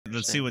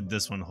let's see what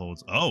this one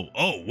holds. Oh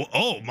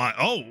my,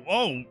 oh,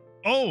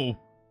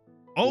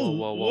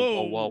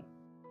 Whoa.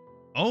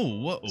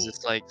 whoa. Is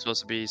this like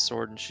supposed to be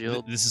sword and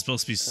shield? This is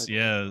supposed to be,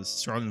 yeah,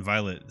 Scarlet and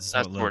Violet. This is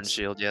how Not it sword and looks.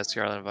 shield, yeah,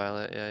 Scarlet and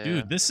Violet, yeah.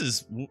 Dude, this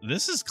is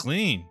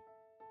clean.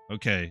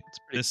 Okay, It's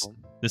pretty cool.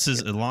 this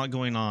is a lot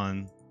going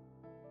on.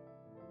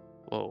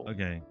 Whoa.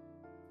 Okay,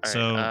 All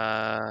so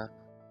right,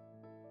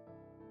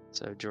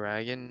 so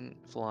dragon,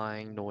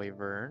 flying,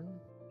 Noivern.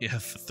 you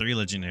have 3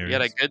 legendaries. You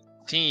got a good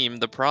team.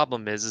 The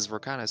problem is we're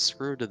kind of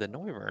screwed to the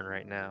Noivern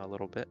right now a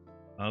little bit.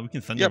 We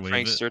can Thunder Wave it.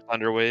 Prankster,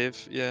 Thunder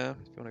Wave. Yeah, if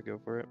you want to go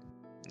for it.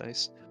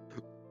 Nice.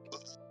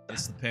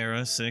 That's the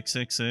para. Sick.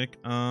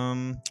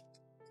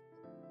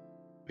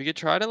 We could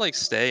try to like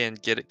stay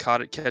and get it,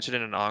 catch it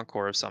in an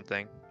encore or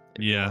something.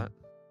 Yeah.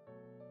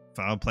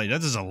 Foul play.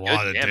 That does a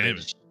lot of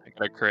damage. I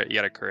got a crit. You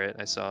got a crit.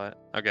 I saw it.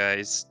 Okay,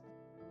 he's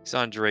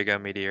on Drago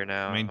Meteor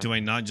now. I mean, do I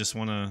not just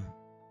want to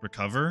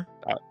recover?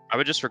 I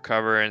would just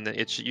recover, and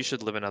you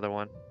should live another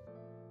one.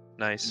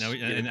 Nice. Now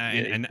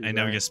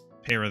now we just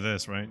para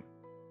this, right?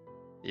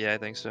 Yeah, I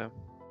think so.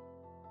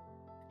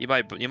 You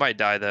might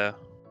die though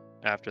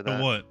after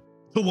that.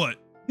 To what?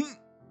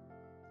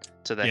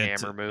 To the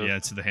hammer move. Yeah,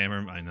 to the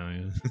hammer. I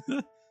know.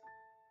 Yeah.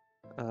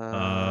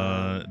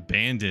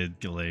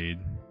 Banded Glade.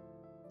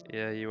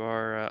 Yeah, you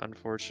are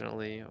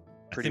unfortunately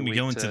pretty I think we weak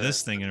go into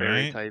this thing,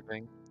 right?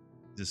 Typing.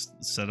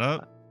 Just set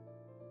up.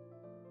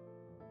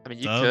 I mean,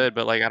 you could,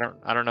 but like I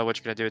don't know what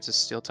you're gonna do. It's a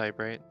steel type,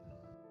 right?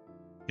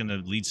 Gonna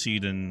lead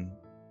seed and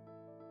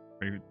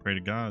pray to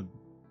God.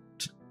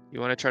 You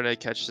want to try to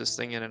catch this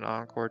thing in an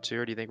encore too,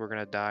 or do you think we're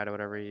gonna die to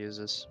whatever he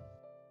uses?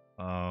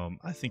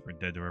 I think we're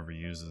dead to whoever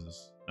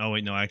uses. Oh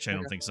wait, no, actually I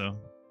don't think so.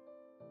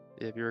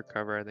 Yeah, if you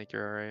recover, I think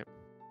you're alright.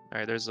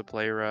 Alright, there's the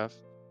play rough.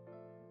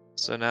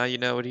 So now you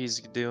know what he's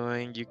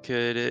doing. You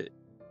could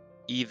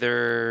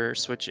either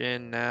switch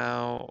in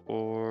now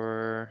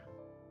or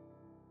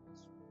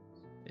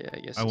yeah, I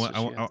guess I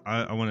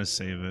want to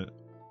save it.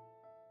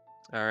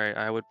 Alright,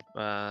 I would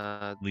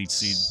leech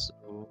seed.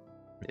 So,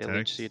 yeah,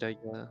 leech seed, I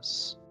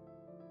guess.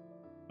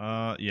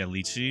 Yeah,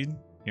 leech seed.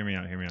 Hear me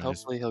out.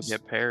 Hopefully he'll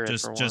get parried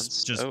for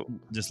once.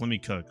 Just let me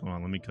cook. Come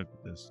on, let me cook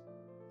with this.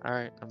 All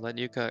right, I'm letting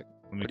you cook.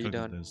 What are you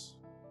doing? This.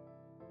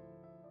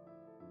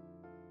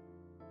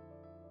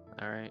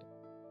 All right.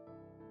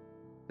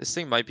 This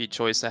thing might be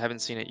choice. I haven't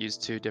seen it use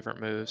 2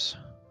 different moves.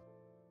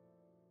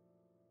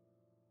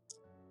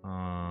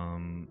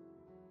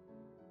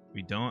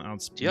 We don't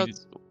outspeed.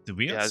 Do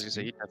we? Yeah, I was gonna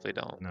say you definitely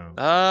don't.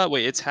 No.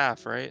 Wait, it's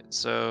half, right?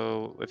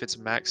 So if it's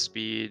max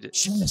speed,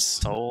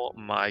 yes. Oh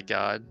my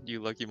God,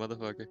 you lucky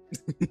motherfucker!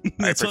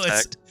 That's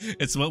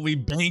it's what we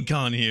bank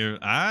on here.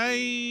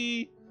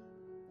 You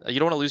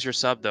don't want to lose your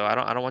sub though. I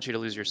don't want you to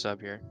lose your sub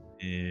here.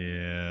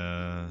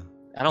 Yeah.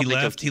 I don't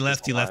think he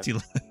left.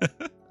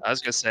 I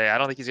was gonna say I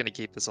don't think he's gonna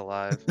keep this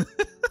alive.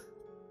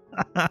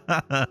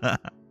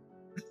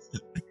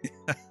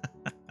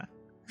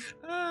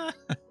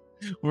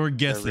 We're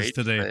guessless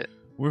today.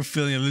 We're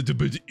feeling a little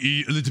bit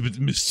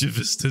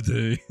mischievous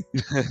today.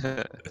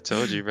 I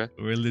told you, bro.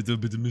 We're a little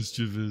bit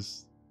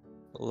mischievous.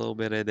 A little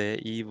bit of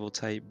that evil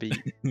type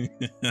beat.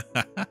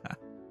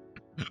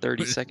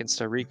 30 seconds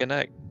to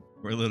reconnect.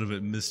 We're a little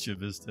bit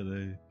mischievous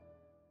today.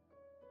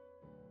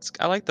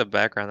 I like the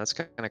background. That's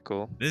kind of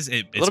cool. It's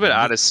a little bit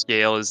out of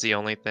scale is the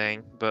only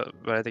thing, but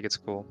I think it's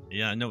cool.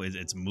 Yeah, no,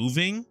 it's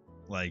moving.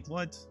 Like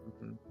what?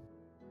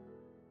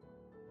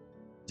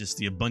 Just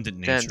the abundant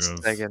nature 10 of.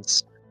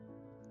 seconds.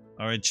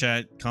 All right,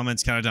 chat.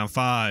 Comments counted down.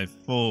 5,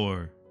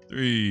 4,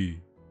 3,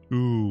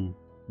 2,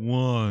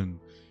 1.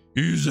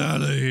 He's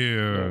out of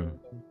here.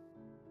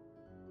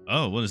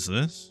 Oh, what is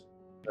this?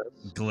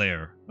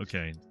 Glare.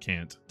 Okay,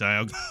 can't.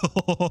 Dial.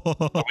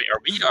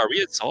 Are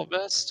we at Salt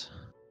Vest?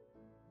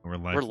 We're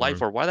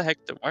Life Orb. Why the heck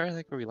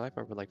are we Life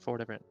Orb with like 4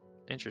 different?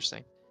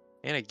 Interesting.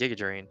 And a Giga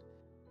Drain.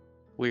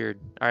 Weird.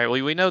 All right.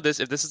 Well, we know this.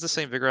 If this is the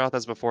same Vigoroth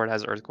as before, it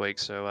has Earthquake.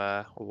 So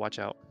we'll watch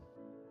out.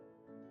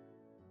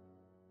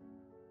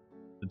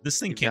 But this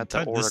thing can't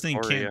touch. This thing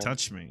can't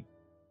touch me.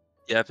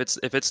 Yeah, if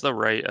it's the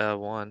right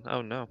one.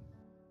 Oh no.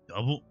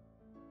 Double.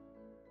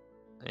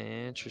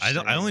 Interesting. I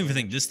don't even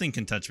think this thing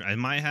can touch me. I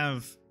might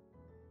have.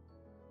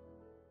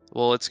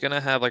 Well, it's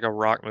gonna have like a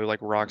rock move, like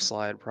Rock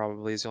Slide.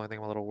 Probably is the only thing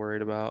I'm a little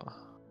worried about.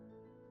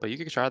 But you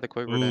could try the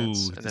Quiver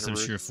Dance. And then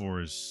Sheer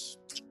Force.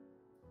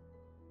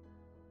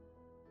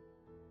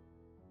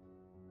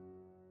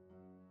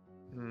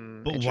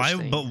 But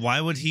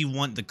why would he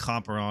want the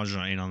Copper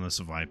Aja on this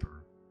Viper?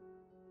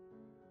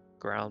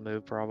 Ground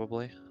move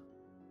probably.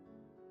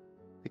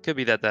 It could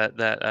be that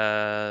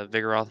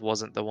Vigoroth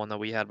wasn't the one that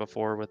we had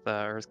before with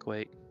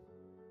Earthquake.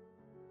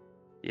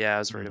 Yeah, I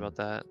was worried about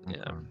that. Okay.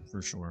 Yeah,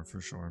 for sure.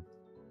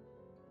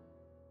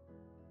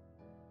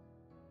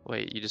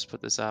 Wait, you just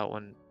put this out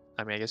when?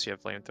 I mean, I guess you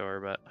have Flamethrower,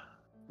 but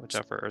watch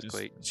out for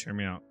Earthquake. Just hear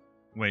me out.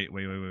 Wait. /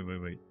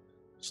 DT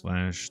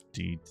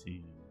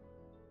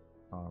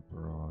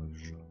Copper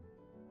Aja.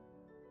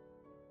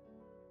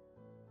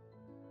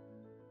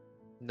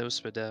 No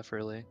Spadef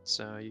really,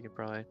 so you can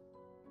probably.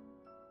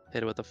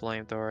 Hit it with a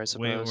flamethrower, I Wait,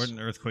 suppose. wouldn't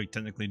Earthquake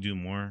technically do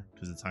more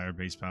because it's higher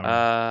base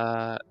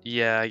power?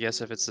 Yeah, I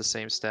guess if it's the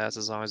same stats,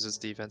 as long as its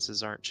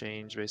defenses aren't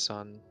changed based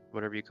on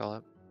whatever you call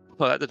it.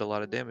 Well, that did a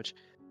lot of damage.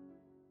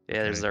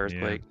 Yeah, there's the Okay,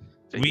 yeah. Earthquake.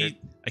 Figured.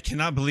 I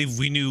cannot believe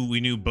we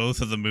knew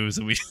both of the moves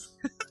that we.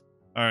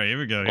 All right, here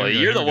we go. Here Well, we go.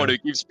 you're Here the we one go. who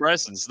keeps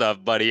pressing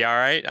stuff, buddy. All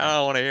right, I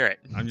don't want to hear it.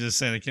 I'm just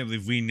saying, I can't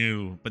believe we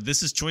knew. But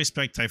this is Choice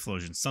Spec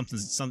Typhlosion.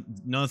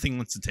 Nothing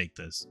wants to take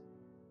this.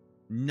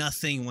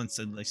 Nothing wants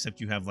to, except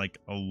you have like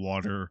a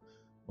water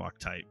rock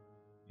type,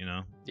 you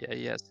know? Yeah,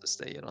 he has to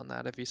stay in on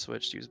that. If he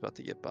switched, he was about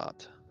to get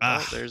bopped.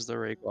 Ah. Oh, there's the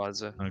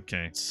Rayquaza.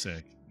 Okay,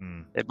 sick.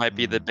 It might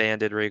be the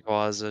banded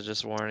Rayquaza,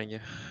 just warning you.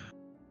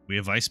 We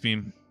have Ice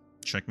Beam.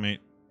 Checkmate.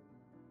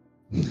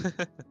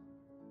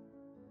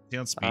 He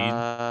outspeed.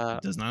 He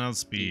does not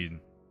outspeed.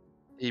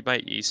 He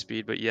might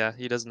E-speed, but yeah,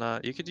 he does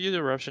not. You could use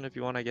Eruption if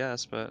you want, I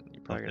guess, but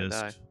you're probably gonna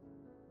die.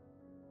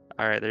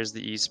 Alright, there's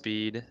the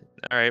E-speed.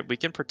 Alright, we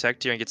can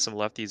protect here and get some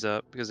lefties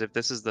up, because if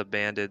this is the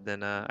banded,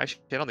 then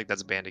actually I don't think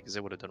that's banded because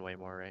it would have done way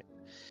more, right?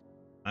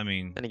 I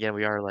mean, and again,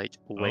 we are like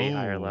way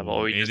higher level.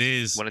 Oh, it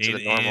is. Went into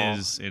the normal.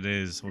 It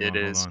is. Hold it on,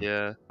 is, hold on.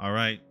 yeah. All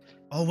right.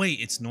 Oh wait,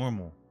 it's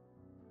normal.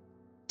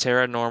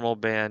 Terra normal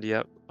band,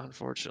 yep,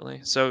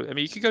 unfortunately. So, I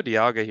mean, you could go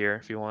Dialga here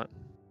if you want.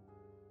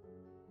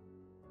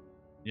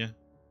 Yeah.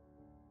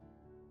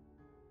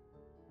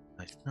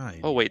 I tried.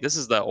 Oh, wait, this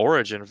is the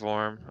origin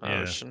form.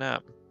 Yeah. Oh,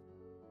 snap.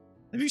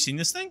 Have you seen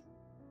this thing?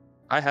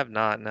 I have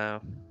not, no.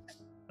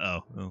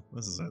 Oh, well,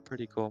 this is it.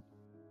 Pretty cool.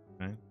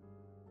 Okay.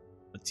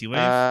 A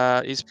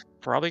T-Wave? He's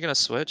probably going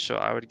to switch, so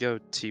I would go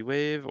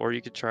T-Wave, or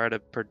you could try to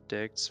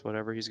predict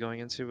whatever he's going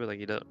into, but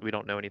like we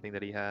don't know anything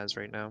that he has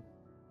right now.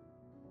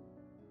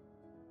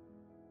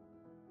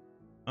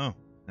 Oh,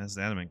 that's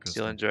the Adamant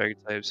Crystal. Steel and Dragon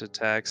types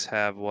attacks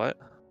have what?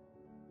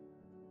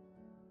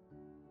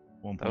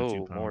 1.2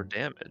 Oh, power. more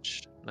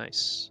damage.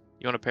 Nice.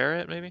 You want to pair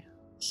it, maybe?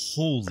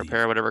 Holy. Or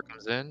pair whatever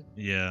comes in?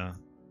 Yeah.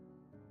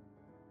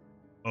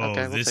 Oh,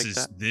 Okay, we'll this take is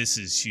that. this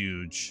is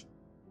huge.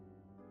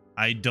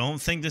 I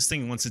don't think this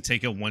thing wants to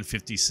take a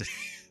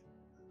 156.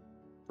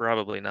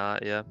 Probably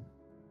not, yeah.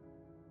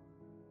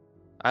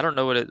 I don't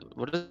know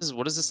what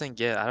does this thing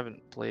get? I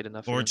haven't played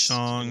enough. Torch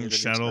Song,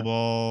 Shadow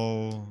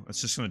Ball. It's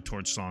just gonna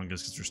Torch Song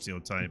just because they're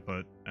Steel type,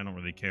 but I don't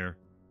really care.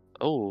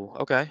 Oh,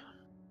 okay.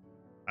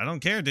 I don't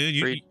care,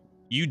 dude.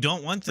 You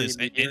don't want this,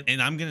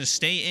 and I'm gonna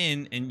stay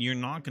in, and you're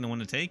not gonna want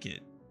to take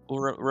it.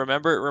 Well,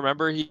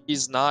 remember,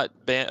 he's not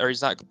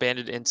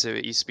banded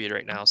into E-speed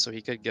right now, so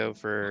he could go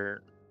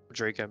for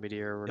Draco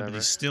Meteor or whatever. Yeah, but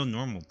he's still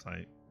normal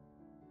type.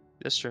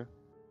 That's true.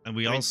 And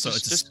we also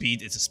it's a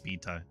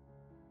speed tie.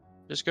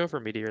 Just go for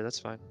Meteor. That's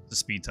fine. It's a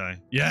speed tie.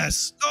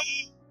 Yes.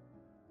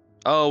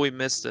 Oh, we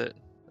missed it.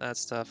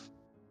 That's tough.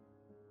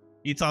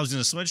 You thought I was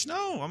gonna switch?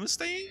 No, I'm gonna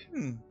stay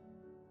in.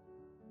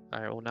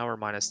 All right. Well, now we're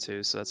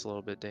 -2, so that's a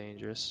little bit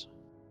dangerous.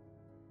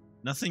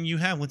 Nothing you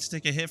have wants to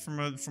take a hit from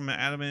an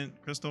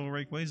Adamant Crystal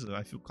Rayquaza.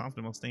 I feel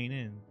confident about staying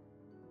in.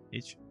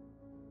 Itch.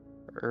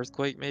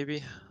 Earthquake,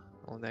 maybe?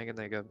 Only thing I can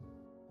think of.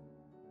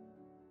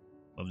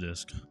 Love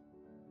disc.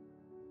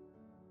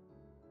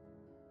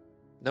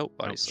 Nope,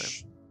 Body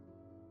Slam.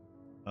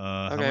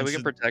 Okay, we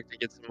can protect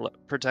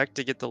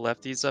to get the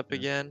lefties up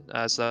again,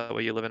 so that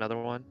way you live another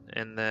one,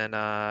 and then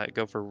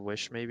go for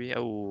Wish maybe.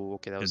 Oh,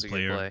 okay, that was a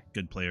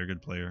good play.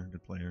 Good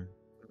player.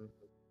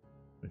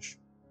 Wish.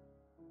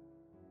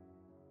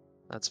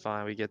 That's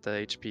fine. We get the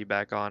HP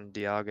back on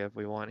Dialga if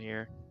we want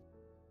here,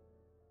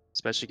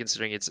 especially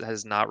considering it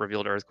has not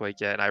revealed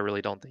Earthquake yet, and I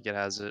really don't think it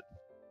has it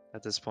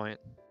at this point.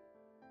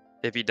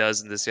 If he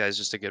does, then this guy's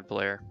just a good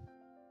player.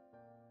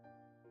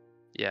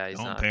 Yeah, he's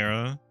not.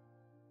 Para.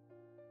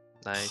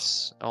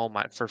 Nice. Oh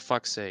my, for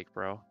fuck's sake,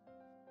 bro.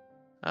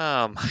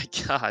 Oh my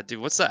god, dude,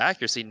 what's the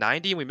accuracy?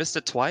 90 and we missed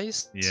it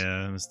twice?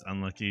 Yeah, it was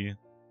unlucky.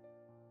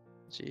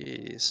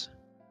 Jeez.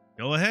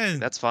 Go ahead.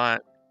 That's fine.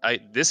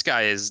 This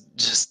guy is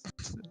just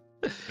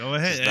go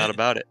ahead. Just not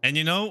about it. And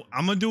you know,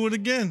 I'm gonna do it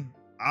again.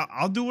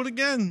 I'll do it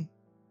again.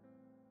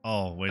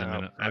 Oh, wait a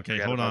minute. Okay,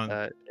 hold on.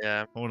 That.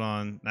 Yeah. Hold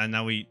on. And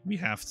now we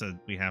have to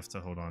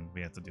hold on.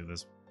 We have to do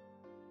this.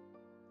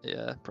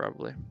 Yeah,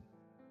 probably.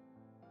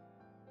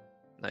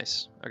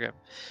 Nice. Okay,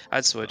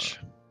 I'd switch.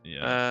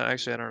 Yeah.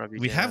 Actually, I don't know if you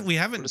we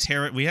haven't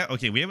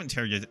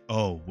Terra yet.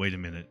 Oh, wait a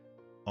minute.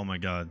 Oh my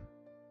god.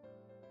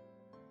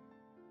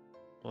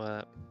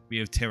 What? We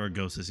have Terra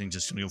Ghost. This thing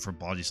just gonna go for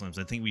body slams.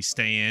 I think we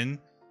stay in,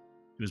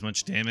 do as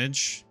much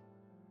damage.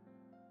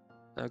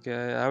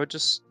 Okay, I would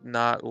just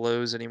not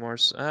lose anymore.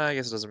 I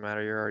guess it doesn't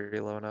matter. You're already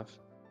low enough.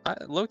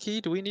 Low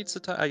key, do we need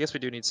to? I guess we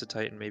do need to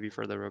tighten maybe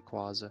for the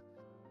Rayquaza.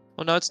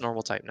 Well, no, it's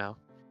normal type now.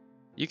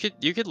 You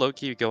could low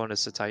key go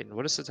into Titan.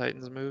 What is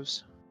Titan's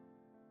moves?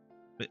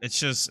 It's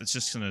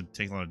just gonna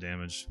take a lot of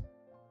damage.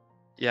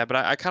 Yeah, but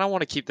I kind of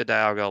want to keep the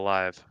Dialga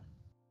alive.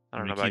 I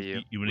don't know about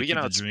you. We can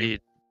outspeed.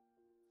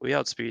 We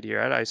outspeed here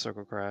at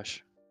Icicle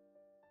Crash.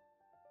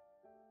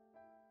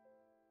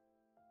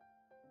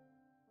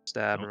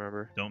 Stab,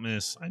 remember? Don't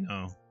miss. I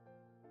know.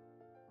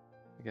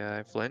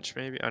 Okay, flinch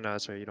maybe. Oh no,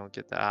 that's right. You don't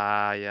get that.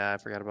 Ah, yeah, I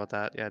forgot about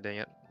that. Yeah, dang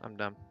it. I'm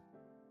dumb.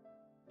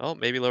 Oh,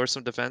 maybe lower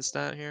some defense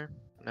stat here.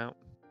 No.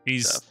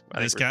 He's Tough.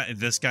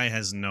 this guy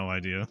has no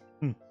idea.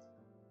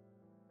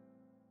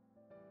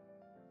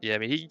 Yeah, I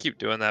mean he can keep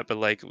doing that, but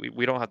like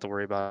we don't have to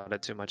worry about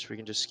it too much. We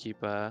can just keep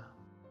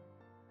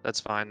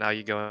that's fine. Now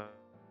you go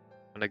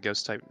into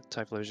ghost type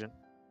Typhlosion.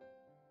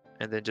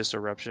 And then just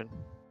eruption.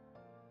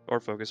 Or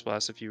focus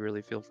blast if you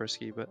really feel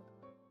frisky, but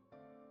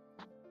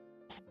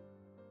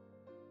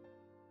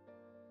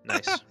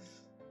nice.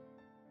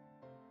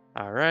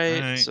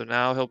 Alright, so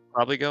now he'll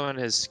probably go in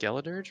his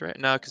Skeledirge, right?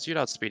 No, because you'd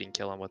outspeed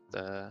kill him with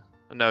the...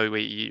 No,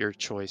 wait, your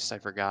choice. I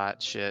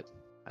forgot. Shit.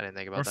 I didn't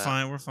think about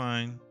that. We're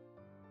fine.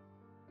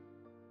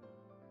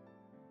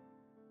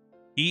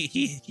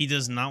 He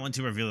does not want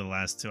to reveal the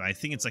last two. I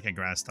think it's like a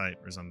grass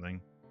type or something.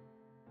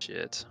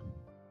 Shit.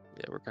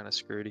 Yeah, we're kind of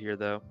screwed here,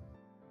 though.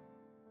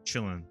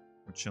 Chilling.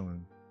 We're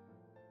chilling.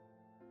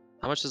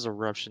 How much does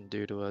eruption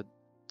do to a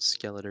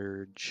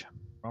Skeledirge?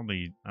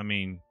 Probably, I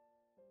mean,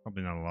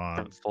 probably not a lot.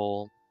 From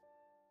full.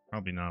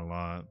 Probably not a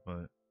lot,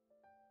 but...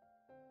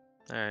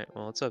 Alright,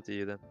 well, it's up to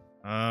you then.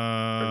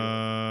 I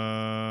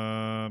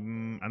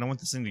don't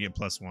want this thing to get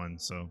 +1,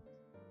 so...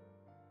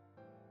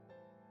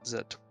 Is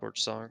that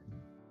Torch Song?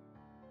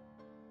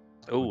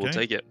 Oh, Okay. we'll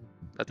take it.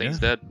 That thing's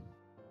dead.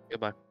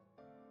 Goodbye.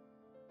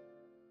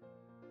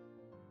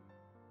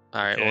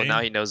 Alright, well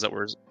now he knows that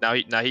we're... Now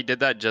he did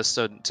that just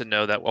so to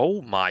know that...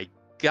 Oh my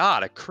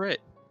god, a crit!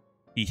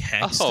 He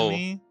hexed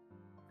me?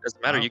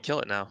 Doesn't matter, you kill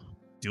it now.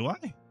 Do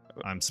I?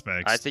 I'm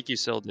specs. I think you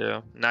still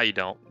do. Now you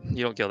don't.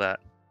 You don't kill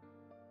that.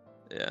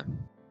 Yeah.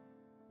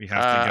 We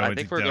have to go I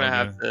think we're gonna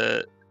have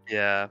to...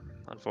 Yeah,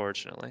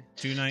 unfortunately.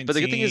 219. But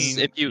the good thing is,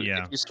 if you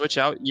switch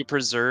out, you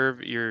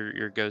preserve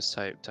your ghost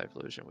type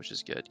Typhlosion, which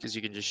is good because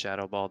you can just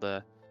Shadow Ball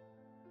the.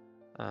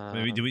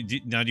 Maybe do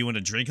you want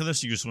to Draco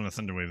this, or you just want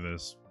to Thunderwave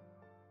this?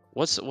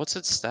 What's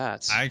its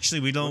stats?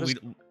 Actually, we don't. We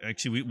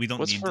don't.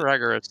 What's need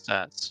Farigara's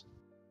stats?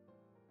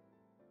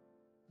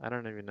 I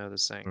don't even know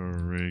this thing.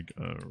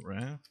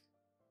 Farigara.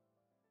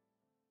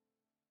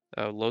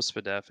 Oh, low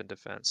Spadef and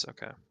defense.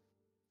 Okay,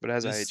 but it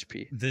has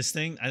IHP. This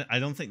thing, I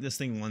don't think this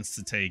thing wants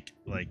to take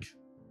like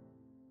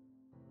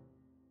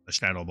a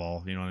Shadow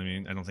Ball. You know what I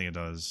mean? I don't think it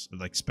does.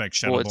 Like spec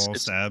Shadow Ball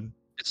stab.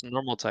 It's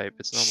normal type.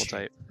 It's normal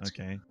type.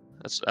 Okay.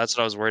 That's what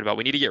I was worried about.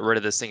 We need to get rid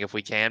of this thing if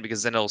we can,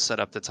 because then it'll set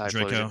up the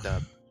Typhlosion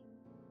dub.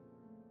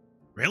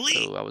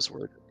 Really? Oh, I was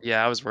worried.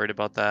 Yeah, I was worried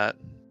about that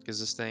because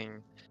this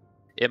thing,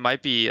 it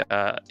might be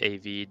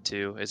AV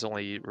too. It's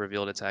only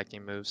revealed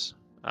attacking moves.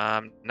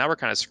 Now we're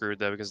kind of screwed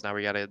though, because now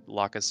we gotta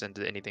lock us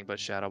into anything but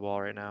Shadow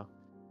Ball right now.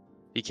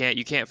 You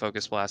can't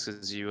Focus Blast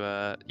because you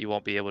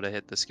won't be able to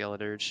hit the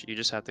Skeledirge. You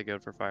just have to go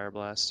for Fire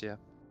Blast. Yeah.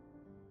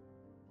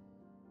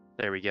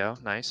 There we go.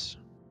 Nice.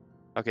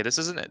 Okay, this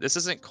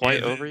isn't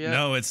quite over yet.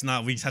 No, it's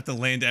not. We have to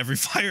land every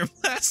Fire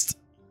Blast.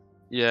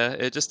 Yeah,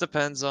 it just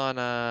depends on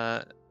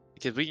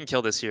because we can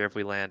kill this here if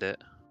we land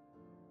it.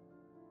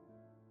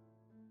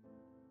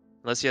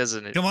 Unless he has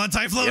an... Come on,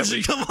 Typhlosion!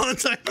 Yeah, Come on,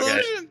 Typhlosion!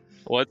 Okay.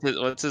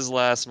 What's his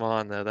last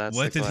mon though? That's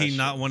what did he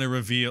not want to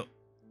reveal?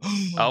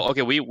 Oh,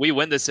 okay. We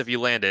win this if you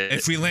land it.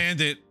 If we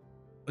land it,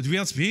 do we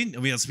outspeed?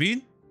 Are we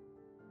outspeed?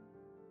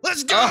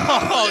 Let's go!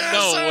 Oh yes,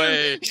 no sir!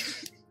 way!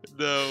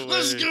 No way!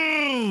 Let's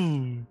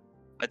go!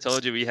 I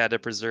told you we had to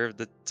preserve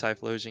the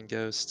Typhlosion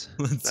Ghost.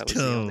 Let's that was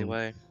go. the only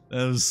way.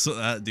 That was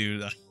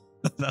dude.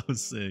 That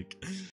was sick.